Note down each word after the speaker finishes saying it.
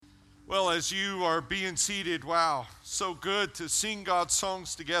Well, as you are being seated, wow, so good to sing God's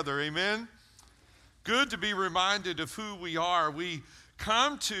songs together, amen? Good to be reminded of who we are. We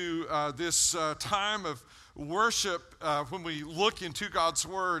come to this time of worship when we look into God's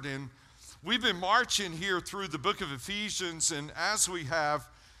Word, and we've been marching here through the book of Ephesians, and as we have,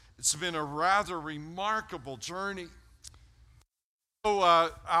 it's been a rather remarkable journey. So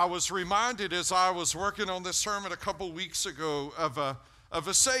I was reminded as I was working on this sermon a couple weeks ago of a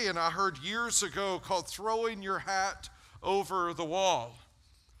saying I heard years ago called throwing your hat over the wall.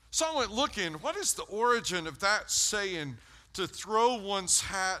 So I went looking, what is the origin of that saying, to throw one's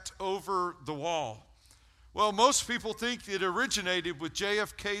hat over the wall? Well, most people think it originated with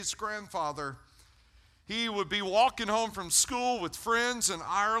JFK's grandfather. He would be walking home from school with friends in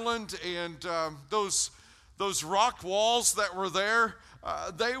Ireland, and those rock walls that were there,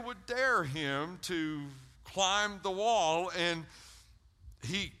 they would dare him to climb the wall, and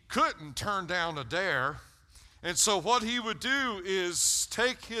he couldn't turn down a dare. And so what he would do is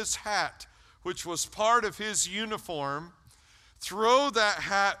take his hat, which was part of his uniform, throw that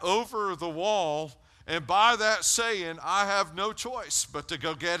hat over the wall, and by that saying, I have no choice but to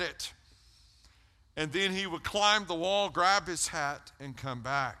go get it. And then he would climb the wall, grab his hat, and come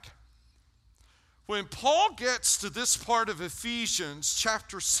back. When Paul gets to this part of Ephesians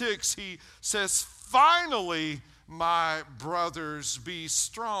chapter 6, he says, finally, my brothers, be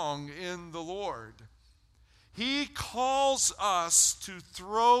strong in the Lord. He calls us to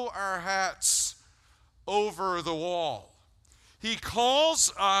throw our hats over the wall. He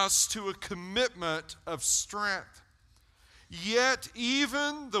calls us to a commitment of strength. Yet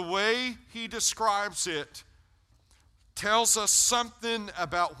even the way he describes it tells us something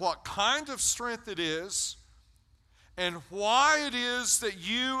about what kind of strength it is and why it is that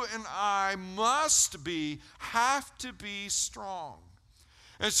you and I have to be strong.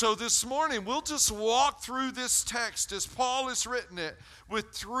 And so this morning, we'll just walk through this text as Paul has written it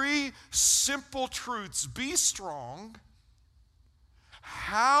with three simple truths. Be strong,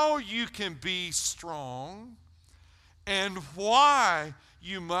 how you can be strong, and why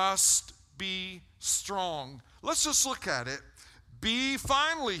you must be strong. Let's just look at it.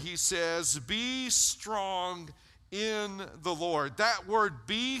 Finally, he says, be strong in the Lord. That word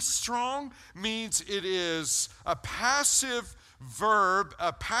be strong means it is a passive verb,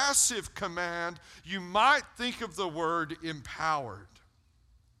 a passive command. You might think of the word empowered.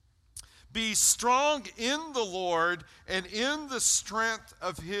 Be strong in the Lord and in the strength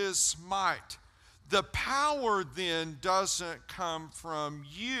of his might. The power then doesn't come from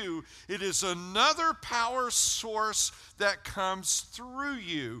you. It is another power source that comes through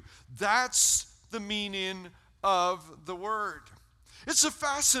you. That's the meaning of the word. It's a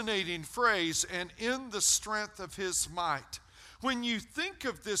fascinating phrase, and in the strength of his might. When you think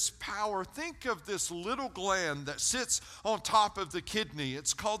of this power, think of this little gland that sits on top of the kidney.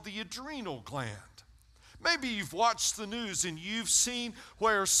 It's called the adrenal gland. Maybe you've watched the news and you've seen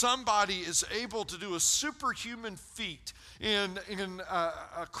where somebody is able to do a superhuman feat in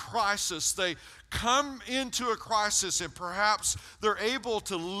a crisis. They come into a crisis and perhaps they're able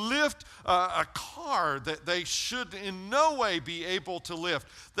to lift a car that they should in no way be able to lift.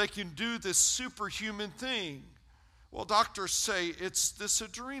 They can do this superhuman thing. Well, doctors say it's this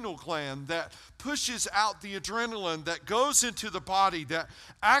adrenal gland that pushes out the adrenaline that goes into the body, that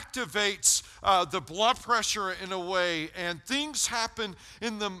activates the blood pressure in a way, and things happen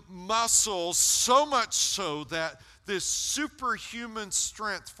in the muscles so much so that this superhuman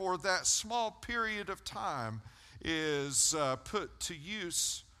strength for that small period of time is put to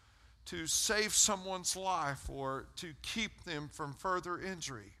use to save someone's life or to keep them from further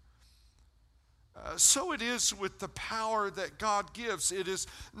injury. So it is with the power that God gives. It is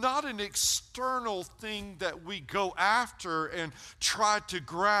not an external thing that we go after and try to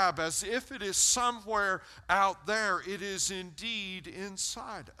grab as if it is somewhere out there. It is indeed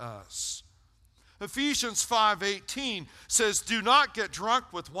inside us. Ephesians 5:18 says, do not get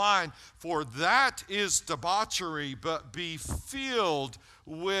drunk with wine, for that is debauchery, but be filled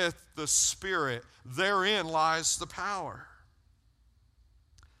with the Spirit. Therein lies the power.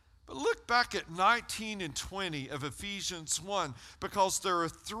 But look back at 19 and 20 of Ephesians 1, because there are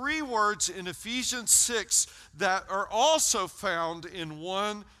three words in Ephesians 6 that are also found in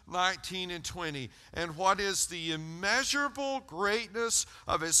 1, 19, and 20. And what is the immeasurable greatness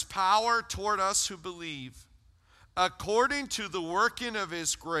of his power toward us who believe, according to the working of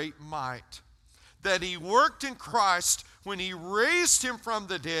his great might, that he worked in Christ when he raised him from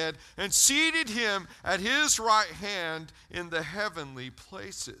the dead and seated him at his right hand in the heavenly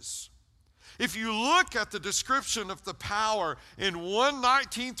places. If you look at the description of the power in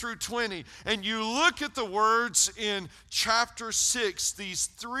 1:19 through 20, and you look at the words in chapter 6, these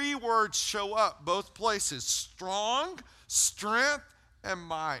three words show up both places: strong, strength, and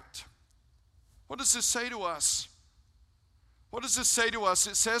might. What does this say to us? What does this say to us?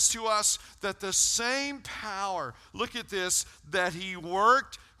 It says to us that the same power, look at this, that he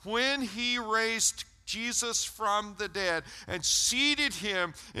worked when he raised Jesus from the dead and seated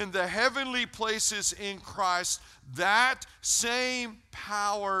him in the heavenly places in Christ, that same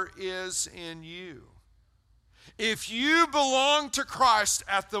power is in you. If you belong to Christ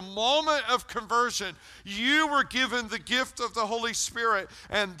at the moment of conversion, you were given the gift of the Holy Spirit,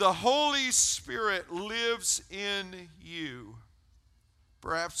 and the Holy Spirit lives in you.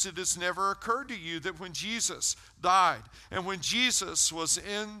 Perhaps it has never occurred to you that when Jesus died and when Jesus was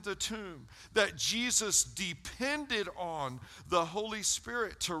in the tomb, that Jesus depended on the Holy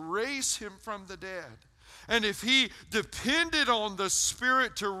Spirit to raise him from the dead. And if he depended on the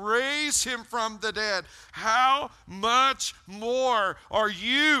Spirit to raise him from the dead, how much more are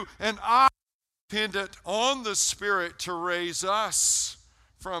you and I dependent on the Spirit to raise us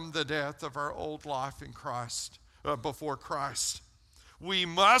from the death of our old life in Christ, before Christ? We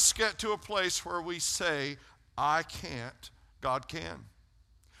must get to a place where we say, I can't, God can.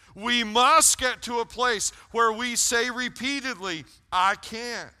 We must get to a place where we say repeatedly, I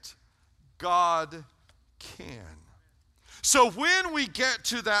can't, God can. So when we get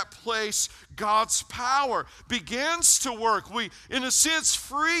to that place, God's power begins to work. We, in a sense,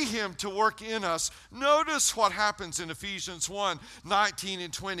 free him to work in us. Notice what happens in Ephesians 1:19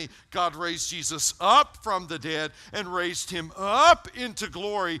 and 20. God raised Jesus up from the dead and raised him up into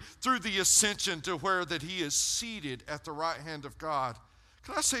glory through the ascension to where that he is seated at the right hand of God.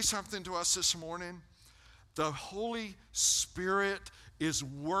 Can I say something to us this morning? The Holy Spirit is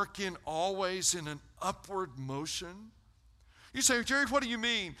working always in an upward motion. You say, Jerry, what do you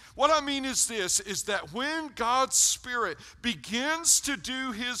mean? What I mean is this, is that when God's Spirit begins to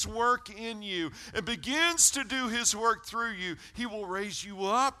do his work in you and begins to do his work through you, he will raise you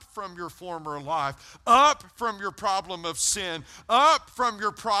up from your former life, up from your problem of sin, up from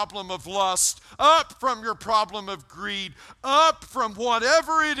your problem of lust, up from your problem of greed, up from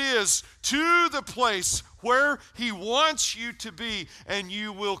whatever it is to the place where he wants you to be, and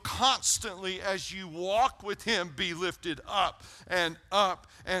you will constantly, as you walk with him, be lifted up and up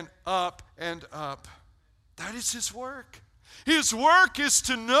and up and up. That is his work. His work is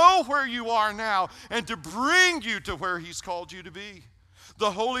to know where you are now and to bring you to where he's called you to be. The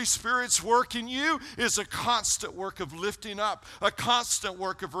Holy Spirit's work in you is a constant work of lifting up, a constant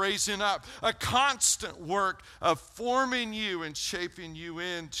work of raising up, a constant work of forming you and shaping you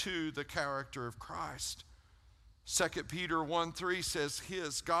into the character of Christ. 2 Peter 1:3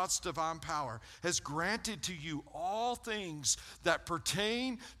 says, God's divine power has granted to you all things that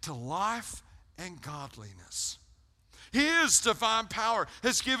pertain to life and godliness. His divine power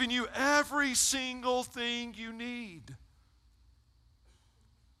has given you every single thing you need.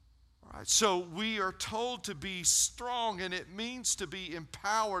 All right, so we are told to be strong, and it means to be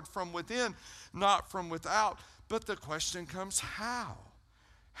empowered from within, not from without. But the question comes, how?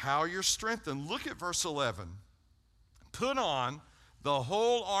 How you're strengthened. Look at verse 11. Put on the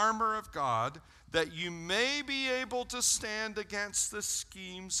whole armor of God, that you may be able to stand against the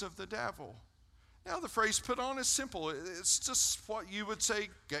schemes of the devil. Now, the phrase put on is simple. It's just what you would say,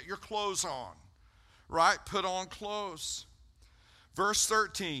 get your clothes on, right? Put on clothes. Verse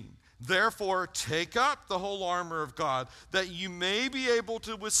 13, therefore, take up the whole armor of God, that you may be able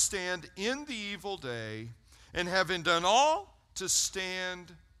to withstand in the evil day, and having done all, to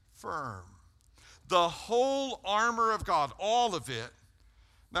stand firm. The whole armor of God, all of it.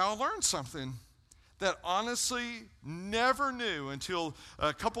 Now, I learned something that honestly never knew until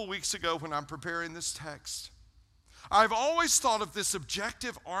a couple weeks ago when I'm preparing this text. I've always thought of this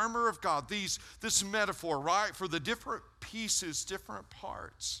objective armor of God, this metaphor, right, for the different pieces, different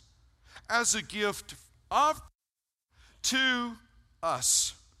parts, as a gift to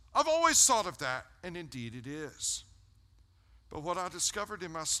us. I've always thought of that, and indeed it is. But what I discovered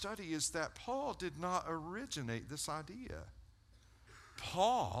in my study is that Paul did not originate this idea.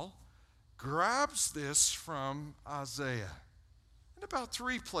 Paul grabs this from Isaiah. In about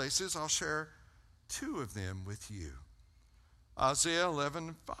 3 places, I'll share 2 of them with you. Isaiah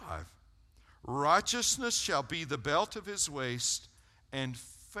 11:5. Righteousness shall be the belt of his waist, and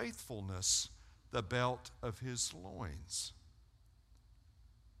faithfulness the belt of his loins.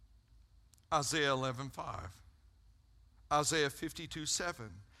 Isaiah 11:5. Isaiah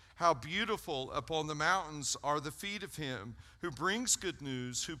 52:7. How beautiful upon the mountains are the feet of him who brings good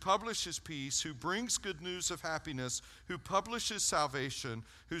news, who publishes peace, who brings good news of happiness, who publishes salvation,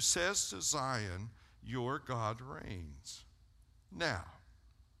 who says to Zion, your God reigns. Now,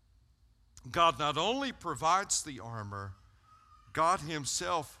 God not only provides the armor, God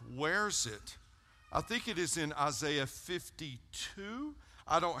himself wears it. I think it is in Isaiah 52.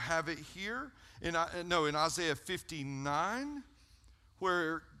 I don't have it here. In Isaiah 59,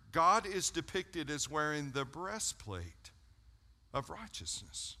 where God is depicted as wearing the breastplate of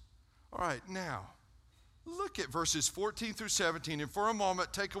righteousness. All right, now, look at verses 14 through 17, and for a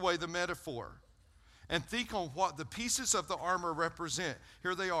moment, take away the metaphor and think on what the pieces of the armor represent.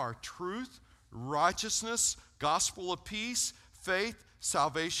 Here they are: truth, righteousness, gospel of peace, faith,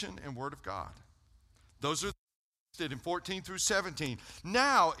 salvation, and word of God. Those are in 14 through 17.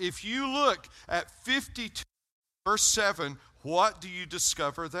 Now, if you look at 52, verse 7, what do you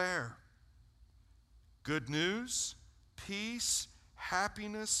discover there? Good news, peace,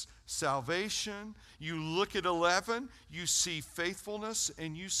 happiness, salvation. You look at 11, you see faithfulness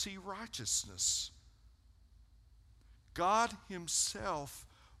and you see righteousness. God himself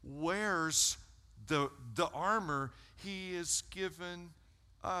wears the armor he has given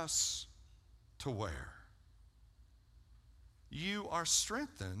us to wear. You are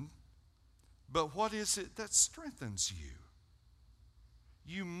strengthened, but what is it that strengthens you?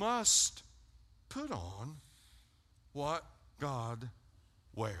 You must put on what God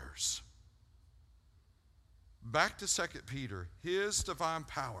wears. Back to 2 Peter. His divine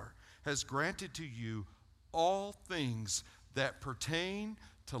power has granted to you all things that pertain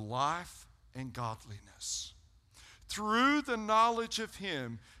to life and godliness, through the knowledge of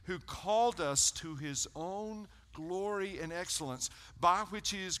him who called us to his own glory and excellence, by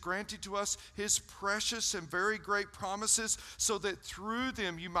which he has granted to us his precious and very great promises, so that through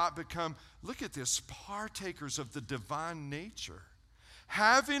them you might become, look at this, partakers of the divine nature,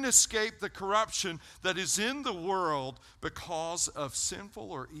 having escaped the corruption that is in the world because of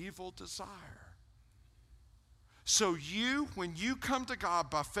sinful or evil desire. So you, when you come to God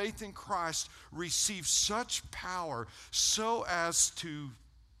by faith in Christ, receive such power so as to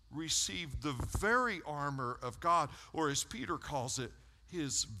receive the very armor of God, or as Peter calls it,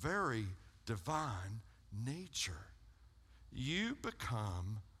 his very divine nature. You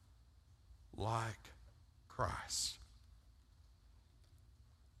become like Christ.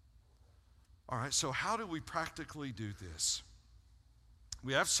 All right, so how do we practically do this?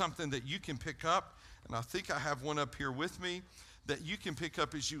 We have something that you can pick up, and I think I have one up here with me that you can pick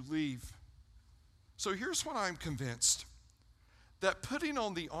up as you leave. So here's what I'm convinced: that putting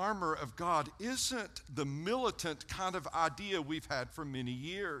on the armor of God isn't the militant kind of idea we've had for many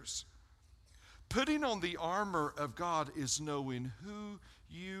years. Putting on the armor of God is knowing who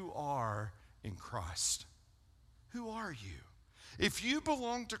you are in Christ. Who are you? If you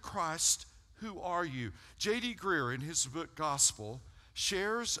belong to Christ, who are you? J.D. Greear, in his book Gospel,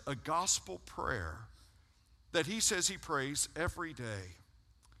 shares a gospel prayer that he says he prays every day.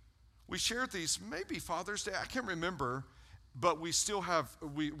 We shared these maybe Father's Day, I can't remember, but we still have,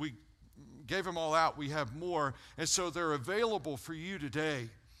 we gave them all out. We have more, and so they're available for you today.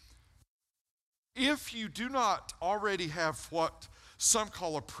 If you do not already have what some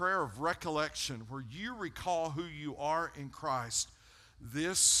call a prayer of recollection, where you recall who you are in Christ,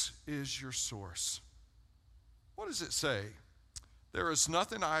 this is your source. What does it say? There is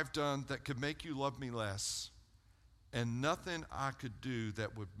nothing I've done that could make you love me less, and nothing I could do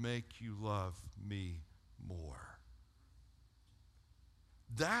that would make you love me more.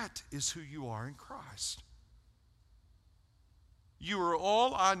 That is who you are in Christ. You are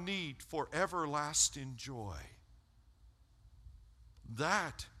all I need for everlasting joy.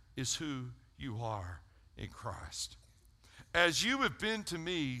 That is who you are in Christ. As you have been to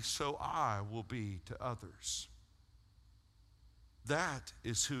me, so I will be to others. That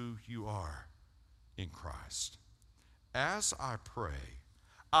is who you are in Christ. As I pray,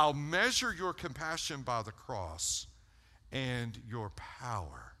 I'll measure your compassion by the cross and your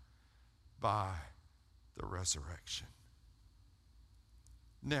power by the resurrection.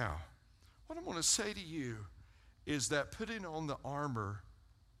 Now, what I want to say to you is that putting on the armor,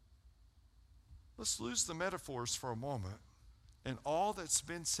 let's lose the metaphors for a moment and all that's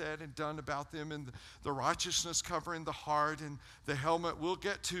been said and done about them, and the righteousness covering the heart and the helmet. We'll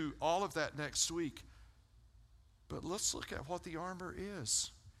get to all of that next week. But let's look at what the armor is.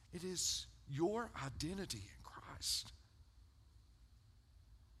 It is your identity in Christ.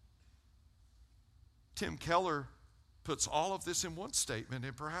 Tim Keller puts all of this in one statement,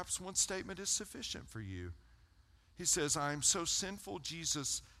 and perhaps one statement is sufficient for you. He says, I am so sinful,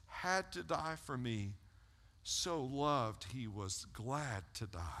 Jesus had to die for me, so loved he was glad to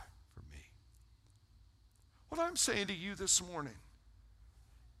die for me. What I'm saying to you this morning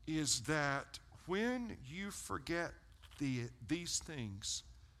is that when you forget these things,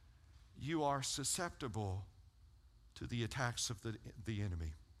 you are susceptible to the attacks of the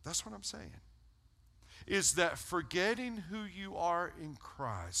enemy. That's what I'm saying. Is that forgetting who you are in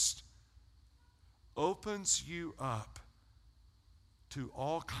Christ opens you up to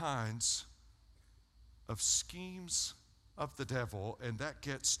all kinds of schemes of the devil, and that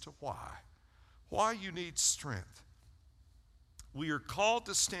gets to why you need strength. We are called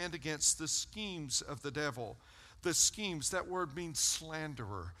to stand against the schemes of the devil. The schemes, that word means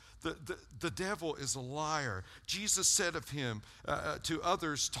slanderer. The devil is a liar. Jesus said of him to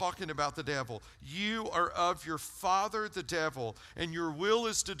others talking about the devil, "You are of your father the devil, and your will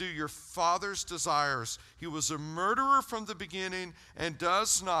is to do your father's desires. He was a murderer from the beginning and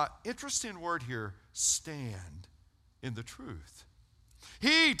does not," interesting word here, "stand in the truth."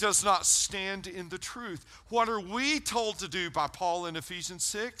 He does not stand in the truth. What are we told to do by Paul in Ephesians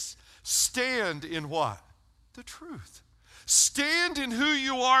 6? Stand in what? The truth. Stand in who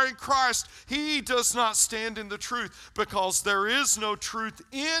you are in Christ. He does not stand in the truth because there is no truth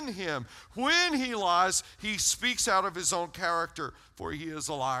in him. When he lies, he speaks out of his own character, for he is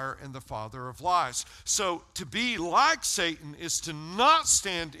a liar and the father of lies. So to be like Satan is to not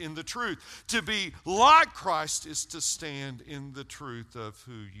stand in the truth. To be like Christ is to stand in the truth of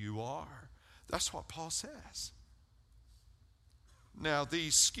who you are. That's what Paul says. Now,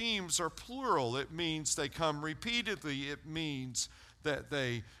 these schemes are plural. It means they come repeatedly. It means that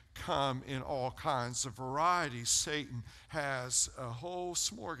they come in all kinds of varieties. Satan has a whole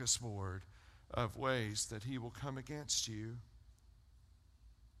smorgasbord of ways that he will come against you.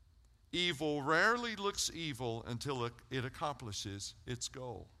 Evil rarely looks evil until it accomplishes its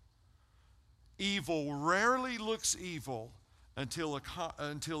goal. Evil rarely looks evil until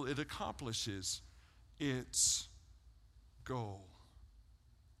it accomplishes its goal.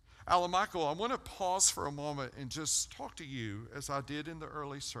 Alan Michael, I want to pause for a moment and just talk to you as I did in the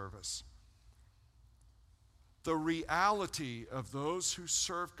early service. The reality of those who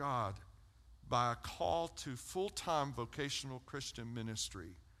serve God by a call to full-time vocational Christian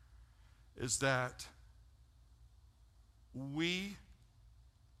ministry is that we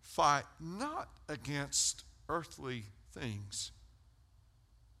fight not against earthly things,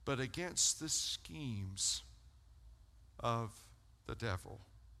 but against the schemes of the devil,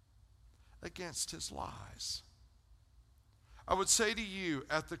 against his lies. I would say to you,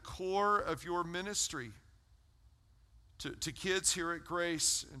 at the core of your ministry, to kids here at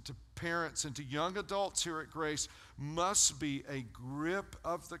Grace and to parents and to young adults here at Grace, must be a grip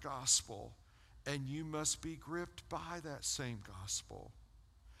of the gospel, and you must be gripped by that same gospel.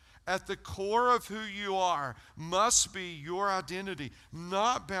 At the core of who you are must be your identity,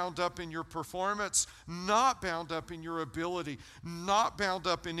 not bound up in your performance, not bound up in your ability, not bound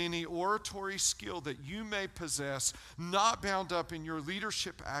up in any oratory skill that you may possess, not bound up in your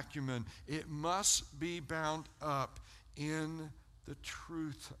leadership acumen. It must be bound up in the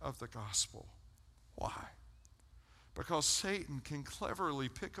truth of the gospel. Why? Because Satan can cleverly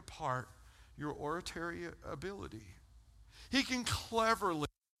pick apart your oratory ability. He can cleverly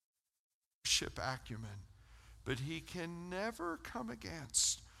leadership acumen, but he can never come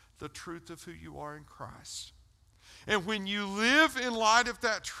against the truth of who you are in Christ. And when you live in light of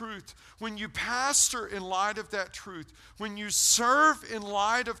that truth, when you pastor in light of that truth, when you serve in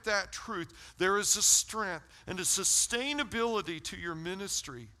light of that truth, there is a strength and a sustainability to your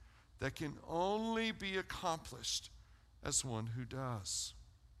ministry that can only be accomplished as one who does.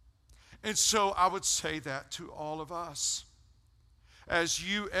 And so I would say that to all of us. As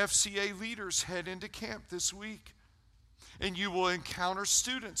you FCA leaders head into camp this week, and you will encounter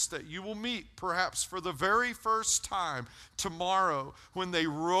students that you will meet perhaps for the very first time tomorrow when they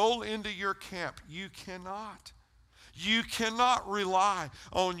roll into your camp, you cannot rely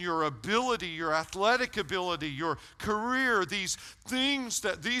on your ability, your athletic ability, your career, these things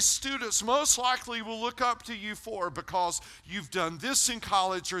that these students most likely will look up to you for because you've done this in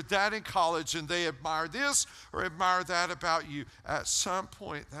college or that in college, and they admire this or admire that about you. At some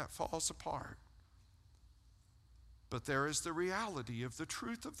point, that falls apart. But there is the reality of the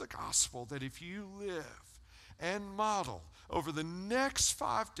truth of the gospel that if you live and model over the next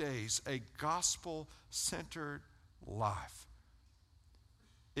 5 days a gospel-centered life,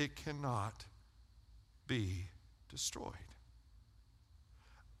 it cannot be destroyed.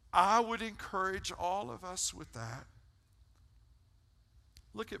 I would encourage all of us with that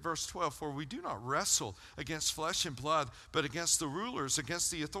Look at verse 12. For we do not wrestle against flesh and blood, but against the rulers, against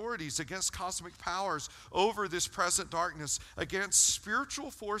the authorities, against cosmic powers over this present darkness, against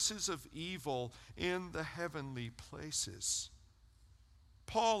spiritual forces of evil in the heavenly places.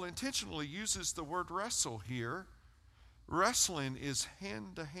 Paul intentionally uses the word wrestle here. Wrestling is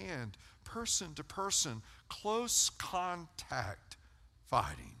hand to hand, person to person, close contact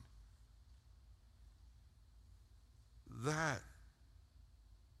fighting. That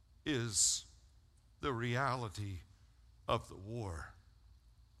is the reality of the war.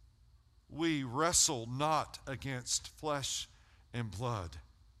 We wrestle not against flesh and blood.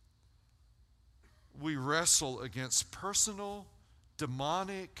 We wrestle against personal,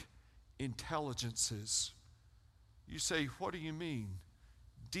 demonic intelligences. You say, what do you mean?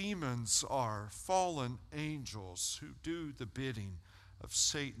 Demons are fallen angels who do the bidding of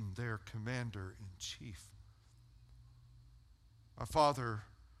Satan, their commander-in-chief. My father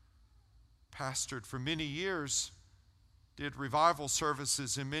pastored for many years, did revival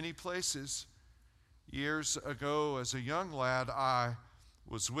services in many places. Years ago, as a young lad, I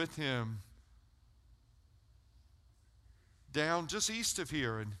was with him down just east of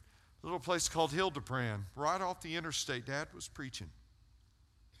here in a little place called Hildebrand, right off the interstate. Dad was preaching.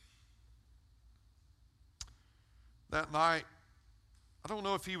 That night, I don't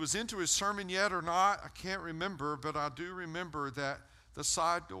know if he was into his sermon yet or not. I can't remember, but I do remember that the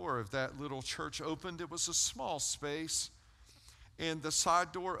side door of that little church opened. It was a small space, and the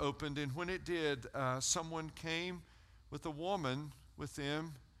side door opened, and when it did, someone came with a woman with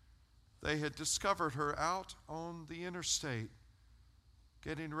them. They had discovered her out on the interstate,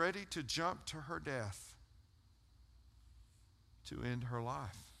 getting ready to jump to her death, to end her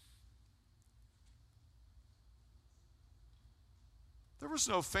life. There was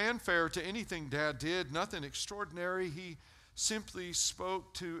no fanfare to anything Dad did, nothing extraordinary. He simply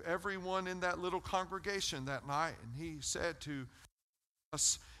spoke to everyone in that little congregation that night, and he said to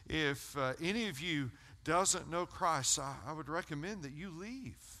us, if any of you doesn't know Christ, I would recommend that you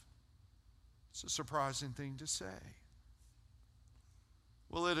leave. It's a surprising thing to say.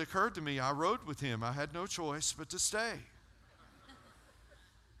 Well, it occurred to me, I rode with him. I had no choice but to stay.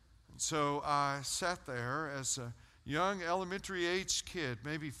 And so I sat there as a young elementary-age kid,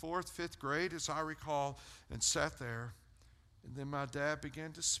 maybe 4th, 5th grade, as I recall, and sat there. And then my dad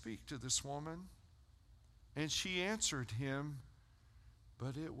began to speak to this woman, and she answered him,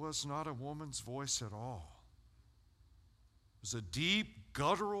 but it was not a woman's voice at all. It was a deep,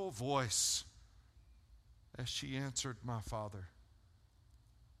 guttural voice as she answered my father.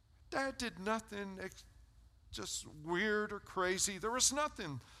 Dad did nothing just weird or crazy. There was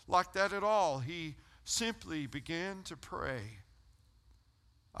nothing like that at all. He simply began to pray.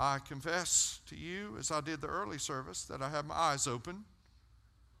 I confess to you, as I did the early service, that I had my eyes open,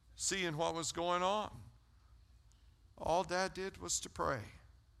 seeing what was going on. All Dad did was to pray.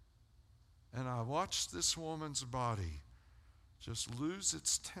 And I watched this woman's body just lose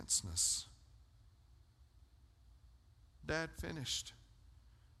its tenseness. Dad finished.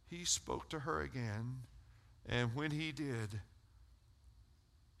 He spoke to her again, and when he did,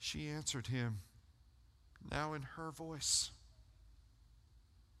 she answered him, now in her voice.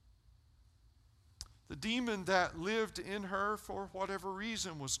 The demon that lived in her, for whatever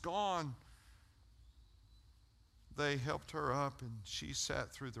reason, was gone. They helped her up, and she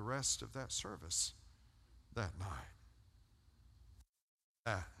sat through the rest of that service that night.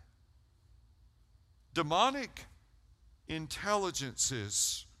 That demonic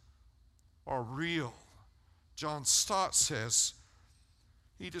intelligences are real. John Stott says,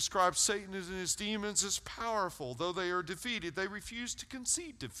 he describes Satan and his demons as powerful. Though they are defeated, they refuse to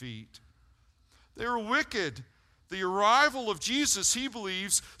concede defeat. They are wicked. The arrival of Jesus, he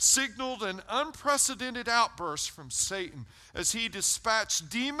believes, signaled an unprecedented outburst from Satan as he dispatched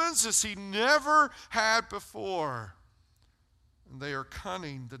demons as he never had before. And they are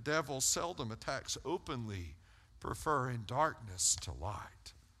cunning. The devil seldom attacks openly, preferring darkness to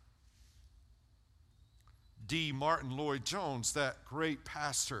light. D. Martin Lloyd-Jones, that great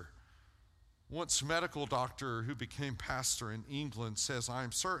pastor, once medical doctor who became pastor in England, says, I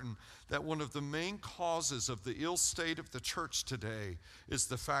am certain that one of the main causes of the ill state of the church today is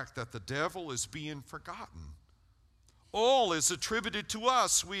the fact that the devil is being forgotten. All is attributed to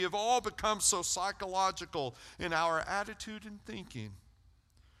us. We have all become so psychological in our attitude and thinking.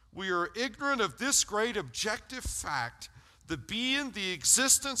 We are ignorant of this great objective fact, the being, the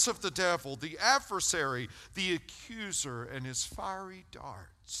existence of the devil, the adversary, the accuser, and his fiery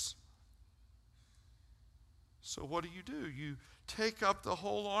darts. So what do? You Take up the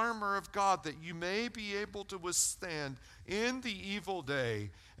whole armor of God, that you may be able to withstand in the evil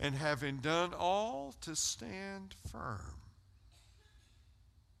day, and having done all, to stand firm.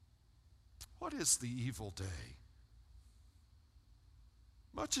 What is the evil day?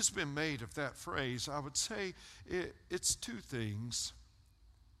 Much has been made of that phrase. I would say it's two things.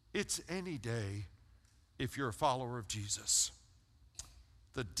 It's any day if you're a follower of Jesus.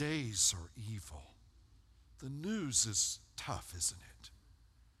 The days are evil. The news is tough, isn't it?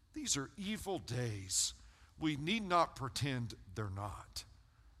 These are evil days. We need not pretend they're not.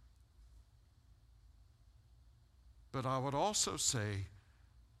 But I would also say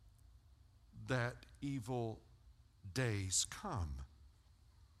that evil days come.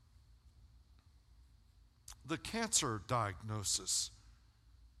 The cancer diagnosis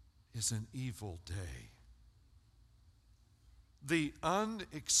is an evil day. The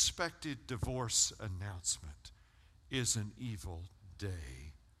unexpected divorce announcement is an evil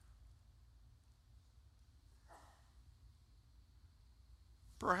day.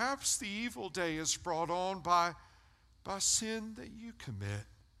 Perhaps the evil day is brought on by sin that you commit.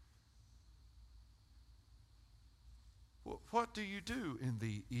 What do you do in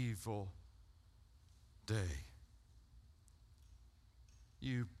the evil day?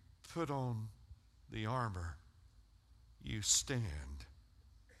 You put on the armor. You stand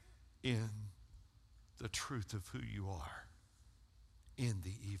in the truth of who you are in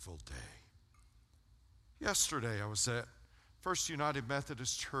the evil day. Yesterday I was at First United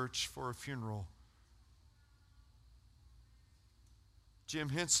Methodist Church for a funeral. Jim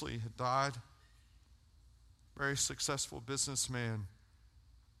Hensley had died, very successful businessman,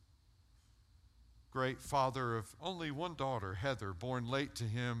 great father of only one daughter, Heather, born late to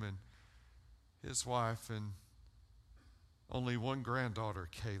him and his wife, and only one granddaughter,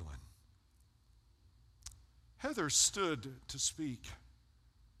 Kaylin. Heather stood to speak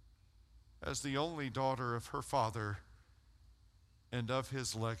as the only daughter of her father and of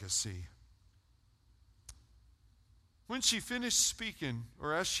his legacy. When she finished speaking,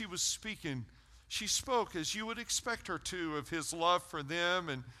 or as she was speaking, she spoke as you would expect her to, of his love for them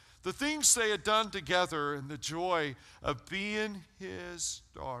and the things they had done together and the joy of being his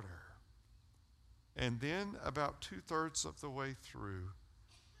daughter. And then, about 2/3 of the way through,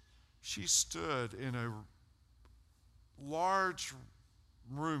 she stood in a large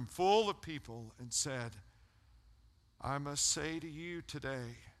room full of people and said, I must say to you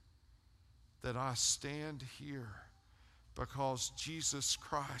today that I stand here because Jesus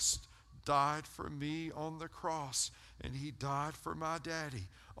Christ died for me on the cross, and he died for my daddy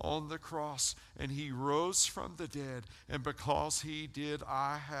on the cross, and he rose from the dead, and because he did,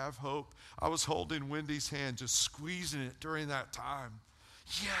 I have hope. I was holding Wendy's hand, just squeezing it during that time.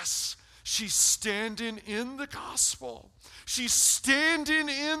 Yes, she's standing in the gospel. She's standing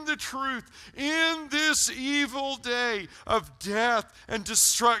in the truth in this evil day of death and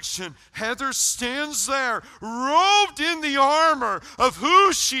destruction. Heather stands there, robed in the armor of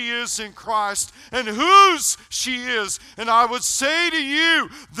who she is in Christ and whose she is. And I would say to you,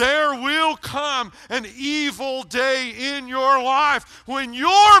 there will come an evil day in your life when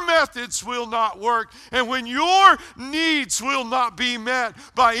your methods will not work and when your needs will not be met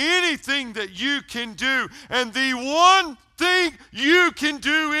by anything that you can do. And the one thing you can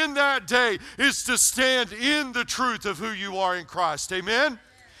do in that day is to stand in the truth of who you are in Christ. Amen?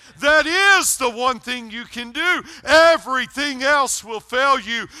 That is the one thing you can do. Everything else will fail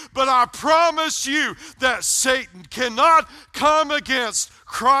you. But I promise you that Satan cannot come against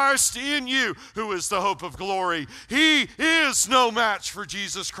Christ in you, who is the hope of glory. He is no match for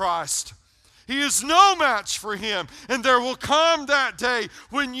Jesus Christ. He is no match for him. And there will come that day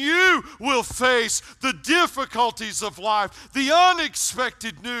when you will face the difficulties of life, the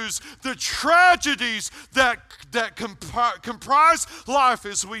unexpected news, the tragedies that comprise life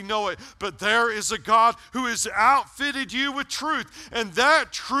as we know it. But there is a God who has outfitted you with truth. And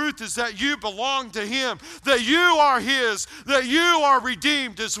that truth is that you belong to him, that you are his, that you are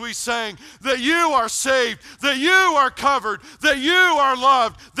redeemed, as we sang, that you are saved, that you are covered, that you are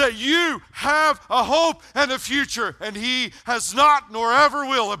loved, that you have a hope and a future, and he has not nor ever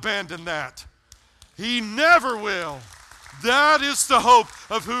will abandon that. He never will. That is the hope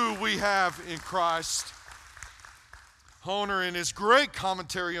of who we have in Christ. Honer, in his great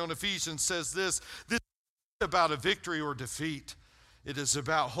commentary on Ephesians, says this is about a victory or defeat. It is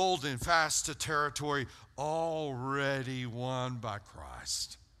about holding fast to territory already won by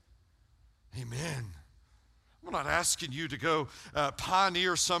Christ. Amen. I'm not asking you to go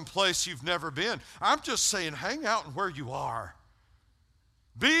pioneer someplace you've never been. I'm just saying hang out in where you are.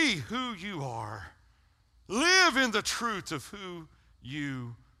 Be who you are. Live in the truth of who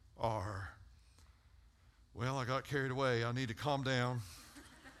you are. Well, I got carried away. I need to calm down.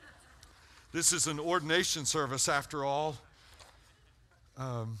 This is an ordination service after all.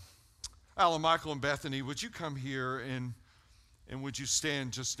 Alan, Michael, and Bethany, would you come here and would you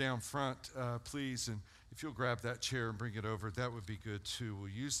stand just down front, please? And if you'll grab that chair and bring it over, that would be good too. We'll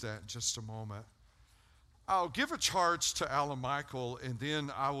use that in just a moment. I'll give a charge to Alan Michael, and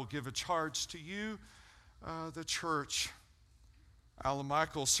then I will give a charge to you, the church. Alan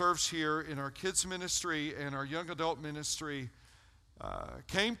Michael serves here in our kids ministry and our young adult ministry.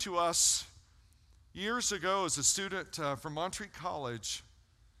 Came to us years ago as a student from Montreat College,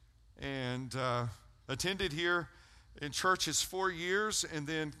 and attended here in churches 4 years, and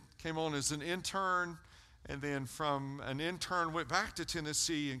then came on as an intern, and then from an intern went back to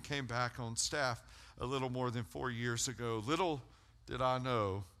Tennessee and came back on staff a little more than 4 years ago. Little did I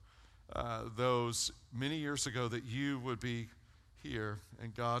know those many years ago that you would be here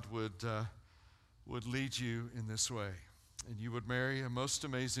and God would lead you in this way, and you would marry a most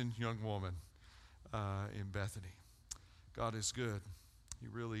amazing young woman in Bethany. God is good. He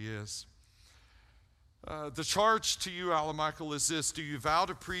really is. The charge to you, Alan Michael, is this: do you vow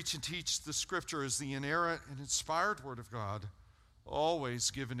to preach and teach the Scripture as the inerrant and inspired Word of God, always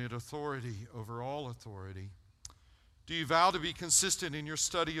giving it authority over all authority? Do you vow to be consistent in your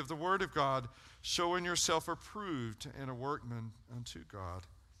study of the Word of God, showing yourself approved and a workman unto God?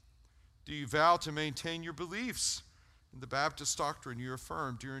 Do you vow to maintain your beliefs in the Baptist doctrine you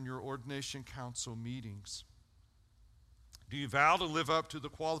affirmed during your ordination council meetings? Do you vow to live up to the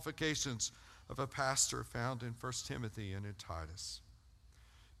qualifications of a pastor found in 1 Timothy and in Titus?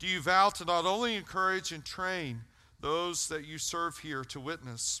 Do you vow to not only encourage and train those that you serve here to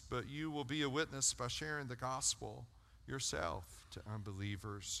witness, but you will be a witness by sharing the gospel yourself to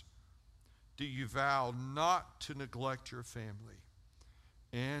unbelievers? Do you vow not to neglect your family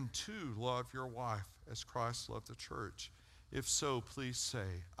and to love your wife as Christ loved the church? If so, please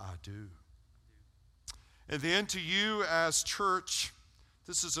say, I do. And then to you as church,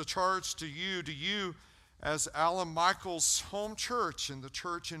 this is a charge to you as Alan Michael's home church and the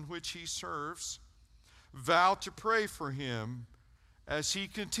church in which he serves. Vow to pray for him as he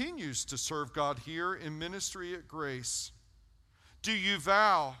continues to serve God here in ministry at Grace. Do you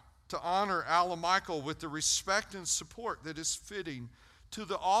vow to honor Alan Michael with the respect and support that is fitting to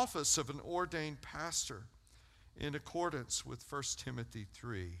the office of an ordained pastor in accordance with 1 Timothy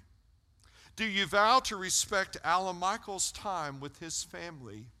 3? Do you vow to respect Alan Michael's time with his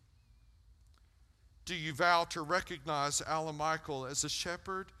family? Do you vow to recognize Alan Michael as a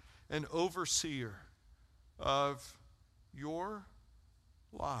shepherd and overseer of your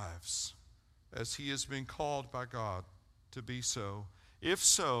lives, as he has been called by God to be so? If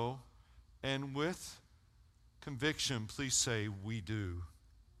so, and with conviction, please say, we do.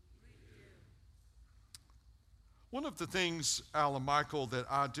 One of the things, Alan Michael, that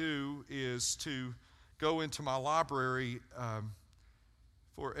I do is to go into my library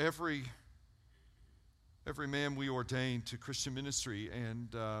for every man we ordain to Christian ministry and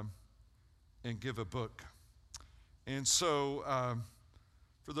give a book. And so,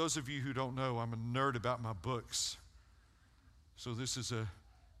 for those of you who don't know, I'm a nerd about my books. So this is a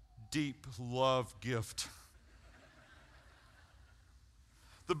deep love gift.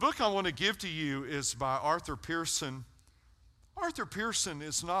 The book I want to give to you is by Arthur Pearson. Arthur Pearson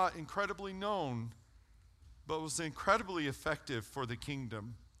is not incredibly known, but was incredibly effective for the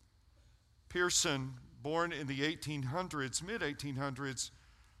kingdom. Pearson, born in the 1800s, mid-1800s,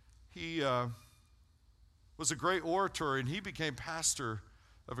 he was a great orator, and he became pastor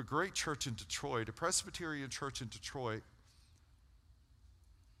of a great church in Detroit, a Presbyterian church in Detroit,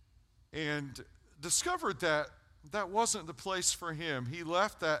 and discovered that wasn't the place for him. He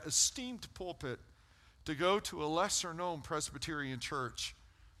left that esteemed pulpit to go to a lesser-known Presbyterian church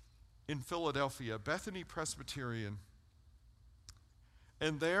in Philadelphia, Bethany Presbyterian.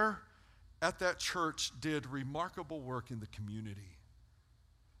 And there, at that church, did remarkable work in the community.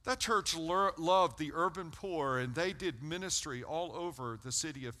 That church loved the urban poor, and they did ministry all over the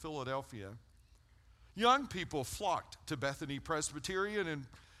city of Philadelphia. Young people flocked to Bethany Presbyterian, and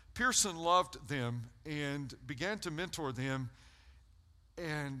Pearson loved them and began to mentor them.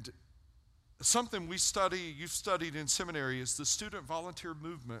 And something you've studied in seminary, is the student volunteer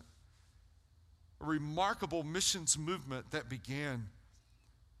movement, a remarkable missions movement that began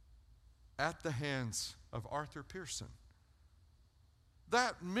at the hands of Arthur Pearson.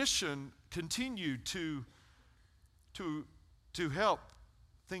 That mission continued to help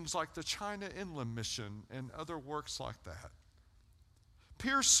things like the China Inland Mission and other works like that.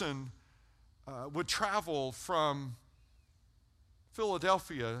 Pearson would travel from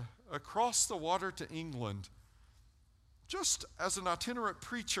Philadelphia across the water to England. Just as an itinerant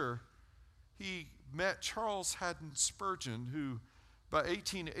preacher, he met Charles Haddon Spurgeon, who by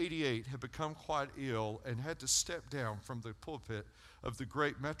 1888 had become quite ill and had to step down from the pulpit of the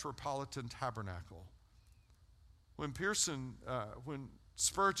great Metropolitan Tabernacle. When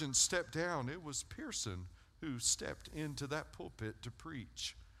Spurgeon stepped down, it was Pearson who stepped into that pulpit to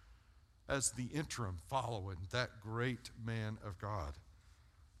preach as the interim following that great man of God.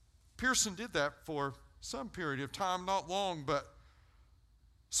 Pearson did that for some period of time, not long, but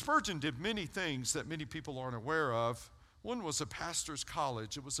Spurgeon did many things that many people aren't aware of. One was a pastor's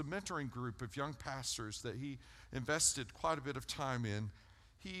college. It was a mentoring group of young pastors that he invested quite a bit of time in.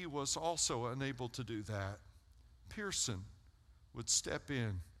 He was also unable to do that. Pearson would step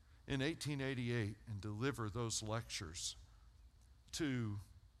in 1888 and deliver those lectures to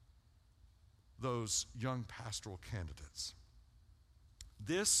those young pastoral candidates.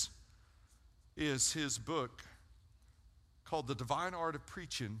 This is his book called The Divine Art of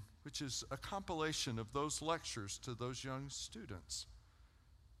Preaching, which is a compilation of those lectures to those young students.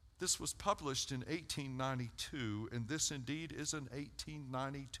 This was published in 1892, and this indeed is an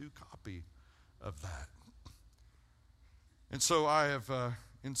 1892 copy of that. And so I have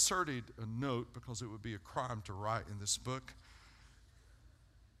inserted a note, because it would be a crime to write in this book.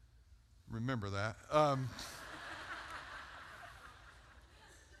 Remember that.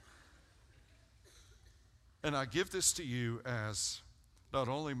 And I give this to you as not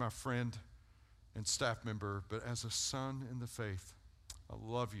only my friend and staff member, but as a son in the faith. I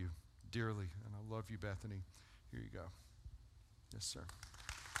love you dearly, and I love you, Bethany. Here you go. Yes, sir.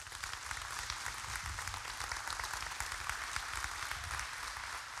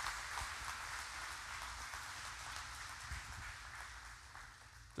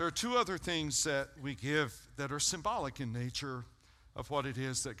 There are two other things that we give that are symbolic in nature of what it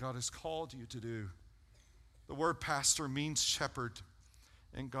is that God has called you to do. The word pastor means shepherd,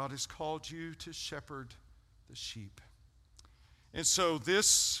 and God has called you to shepherd the sheep. And so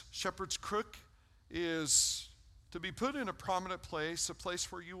this shepherd's crook is to be put in a prominent place, a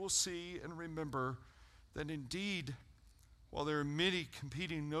place where you will see and remember that indeed, while there are many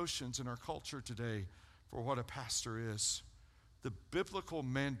competing notions in our culture today for what a pastor is, the biblical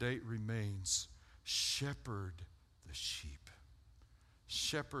mandate remains: shepherd the sheep,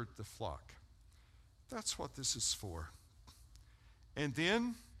 shepherd the flock. That's what this is for. And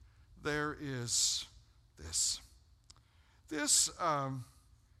then there is this. This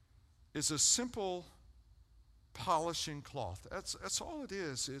is a simple polishing cloth. That's all it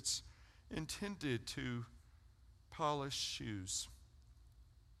is. It's intended to polish shoes.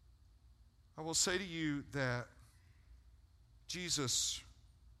 I will say to you that Jesus,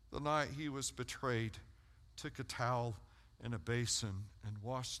 the night he was betrayed, took a towel and a basin and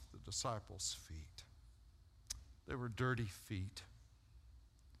washed the disciples' feet. They were dirty feet.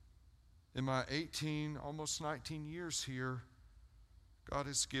 In my 18, almost 19 years here, God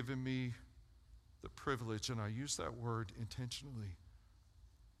has given me the privilege, and I use that word intentionally,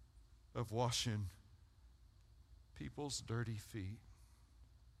 of washing people's dirty feet.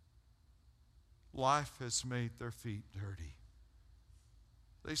 Life has made their feet dirty.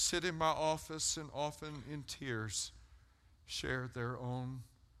 They sit in my office and often in tears share their own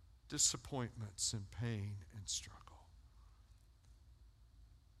disappointments and pain and struggle.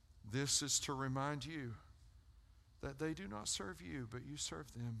 This is to remind you that they do not serve you, but you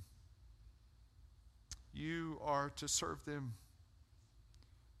serve them. You are to serve them.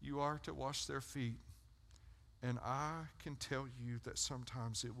 You are to wash their feet. And I can tell you that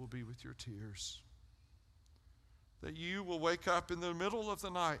sometimes it will be with your tears. That you will wake up in the middle of the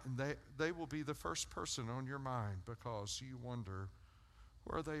night and they will be the first person on your mind, because you wonder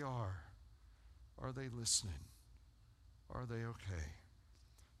where they are. Are they listening? Are they okay?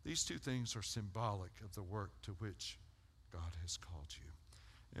 These two things are symbolic of the work to which God has called you.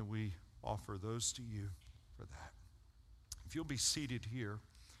 And we offer those to you for that. If you'll be seated here,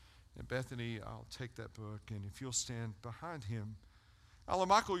 and Bethany, I'll take that book, and if you'll stand behind him. Alan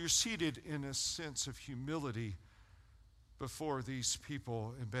Michael, you're seated in a sense of humility before these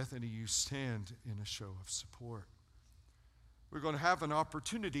people, and Bethany, you stand in a show of support. We're going to have an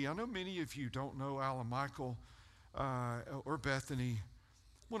opportunity. I know many of you don't know Alan Michael or Bethany.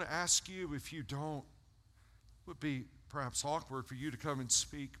 I want to ask you, if you don't, it would be perhaps awkward for you to come and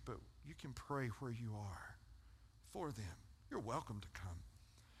speak, but you can pray where you are for them. You're welcome to come.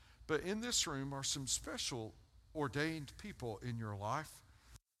 But in this room are some special ordained people in your life.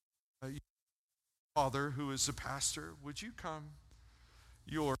 Your father, who is a pastor, would you come?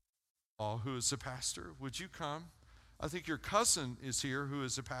 Your who is a pastor. Would you come? I think your cousin is here who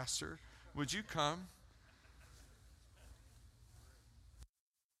is a pastor. Would you come?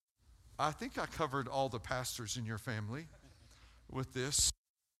 I think I covered all the pastors in your family with this.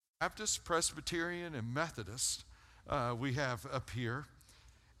 Baptist, Presbyterian, and Methodist we have up here.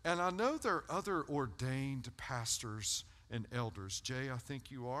 And I know there are other ordained pastors and elders. Jay, I think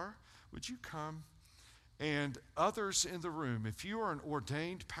you are. Would you come? And others in the room, if you are an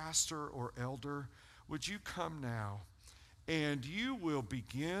ordained pastor or elder, would you come now? And you will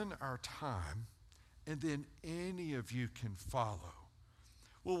begin our time, and then any of you can follow.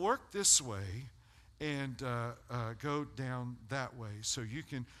 We'll work this way and go down that way. So you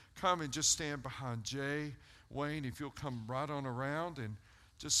can come and just stand behind Jay. Wayne, if you'll come right on around and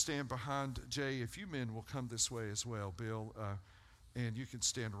just stand behind Jay. If you men will come this way as well, Bill, and you can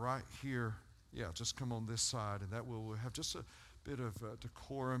stand right here. Yeah, just come on this side, and that will have just a bit of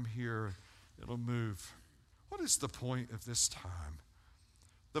decorum here. It'll move. What is the point of this time?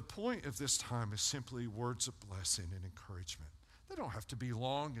 The point of this time is simply words of blessing and encouragement. They don't have to be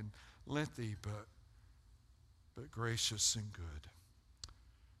long and lengthy, but gracious and good.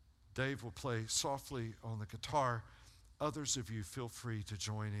 Dave will play softly on the guitar. Others of you, feel free to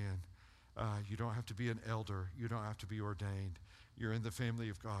join in. You don't have to be an elder. You don't have to be ordained. You're in the family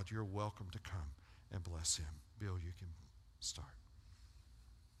of God. You're welcome to come and bless him. Bill, you can start.